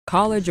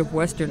College of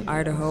Western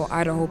Idaho,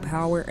 Idaho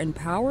Power, and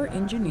Power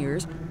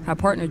Engineers have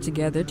partnered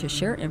together to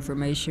share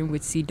information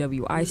with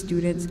CWI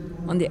students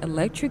on the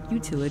electric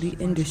utility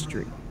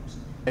industry.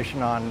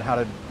 On how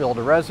to build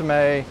a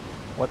resume,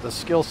 what the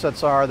skill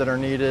sets are that are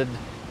needed,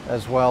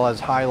 as well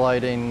as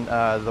highlighting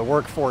the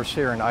workforce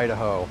here in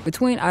Idaho.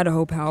 Between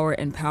Idaho Power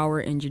and Power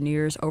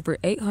Engineers, over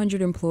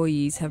 800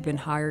 employees have been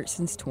hired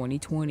since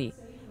 2020.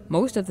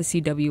 Most of the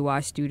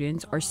CWI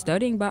students are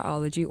studying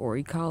biology or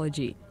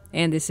ecology,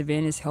 and this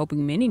event is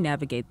helping many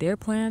navigate their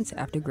plans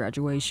after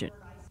graduation.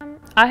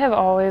 I have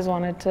always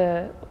wanted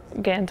to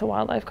get into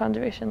wildlife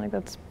conservation.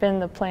 That's been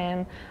the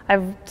plan.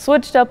 I've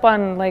switched up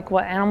on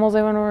what animals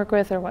I want to work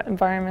with or what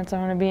environments I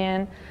want to be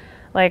in.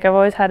 I've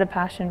always had a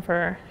passion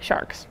for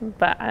sharks,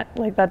 but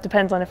that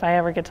depends on if I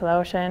ever get to the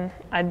ocean.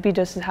 I'd be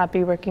just as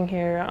happy working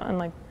here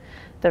on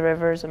the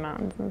rivers and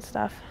mountains and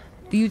stuff.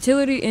 The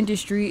utility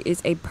industry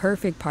is a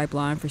perfect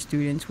pipeline for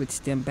students with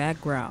STEM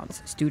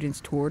backgrounds. Students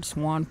toured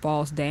Swan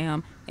Falls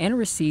Dam and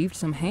received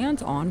some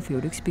hands-on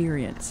field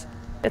experience.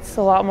 It's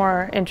a lot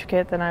more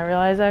intricate than I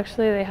realized,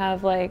 actually. They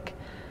have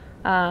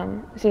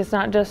it's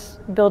not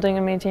just building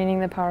and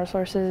maintaining the power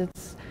sources,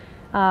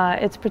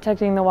 it's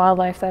protecting the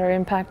wildlife that are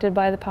impacted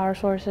by the power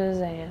sources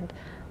and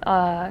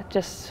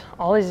just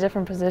all these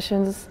different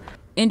positions.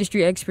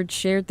 Industry experts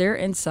shared their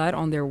insight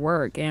on their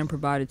work and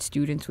provided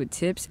students with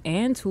tips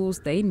and tools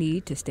they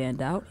need to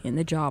stand out in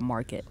the job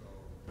market.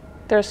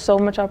 There's so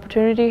much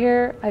opportunity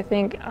here. I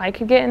think I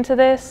could get into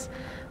this.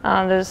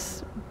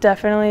 There's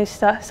definitely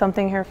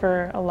something here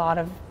for a lot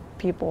of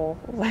people.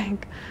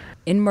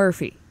 In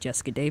Murphy,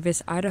 Jessica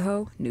Davis,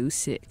 Idaho, News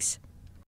 6.